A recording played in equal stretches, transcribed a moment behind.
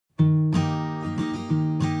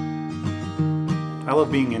I love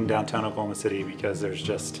being in downtown Oklahoma City because there's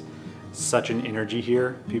just such an energy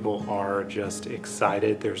here. People are just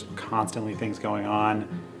excited. There's constantly things going on.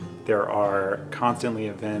 There are constantly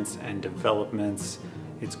events and developments.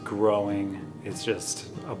 It's growing. It's just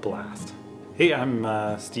a blast. Hey,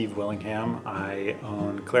 I'm Steve Willingham. I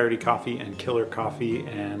own Clarity Coffee and Killer Coffee,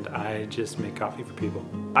 and I just make coffee for people.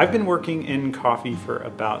 I've been working in coffee for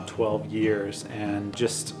about 12 years and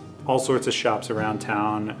just all sorts of shops around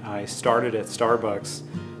town. I started at Starbucks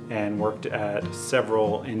and worked at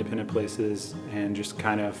several independent places and just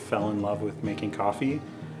kind of fell in love with making coffee.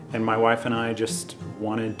 And my wife and I just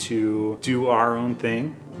wanted to do our own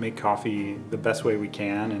thing, make coffee the best way we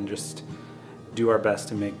can, and just do our best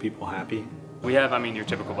to make people happy. We have, your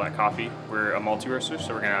typical black coffee. We're a multi-roaster,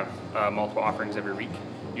 so we're gonna have multiple offerings every week.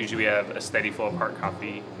 Usually we have a steady flow of hard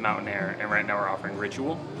coffee, mountain air, and right now we're offering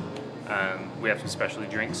Ritual. We have some specialty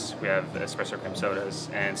drinks. We have espresso cream sodas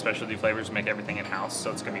and specialty flavors to make everything in-house,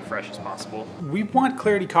 so it's gonna be fresh as possible. We want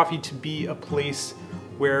Clarity Coffee to be a place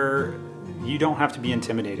where you don't have to be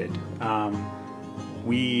intimidated.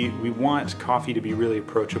 We want coffee to be really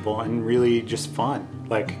approachable and really just fun.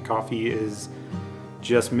 Like, coffee is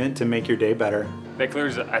just meant to make your day better. Killer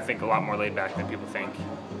is, I think, a lot more laid back than people think.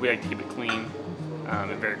 We like to keep it clean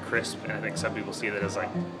and very crisp, and I think some people see that as like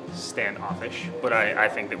standoffish, but I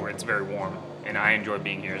think that it's very warm, and I enjoy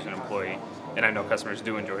being here as an employee, and I know customers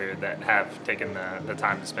do enjoy here that have taken the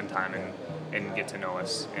time to spend time and get to know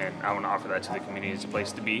us, and I want to offer that to the community as a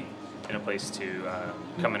place to be and a place to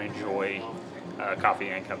come and enjoy coffee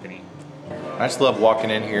and company. I just love walking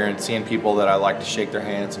in here and seeing people that I like to shake their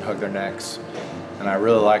hands and hug their necks. And I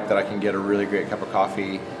really like that I can get a really great cup of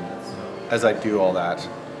coffee as I do all that.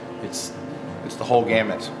 It's the whole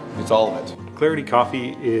gamut. It's all of it. Clarity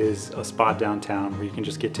Coffee is a spot downtown where you can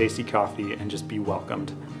just get tasty coffee and just be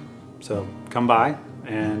welcomed. So come by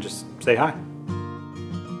and just say hi.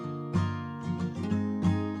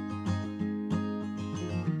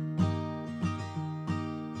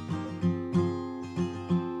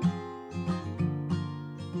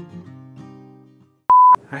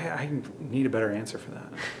 I need a better answer for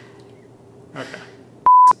that. Okay.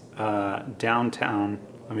 Downtown,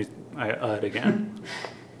 let me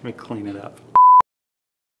clean it up.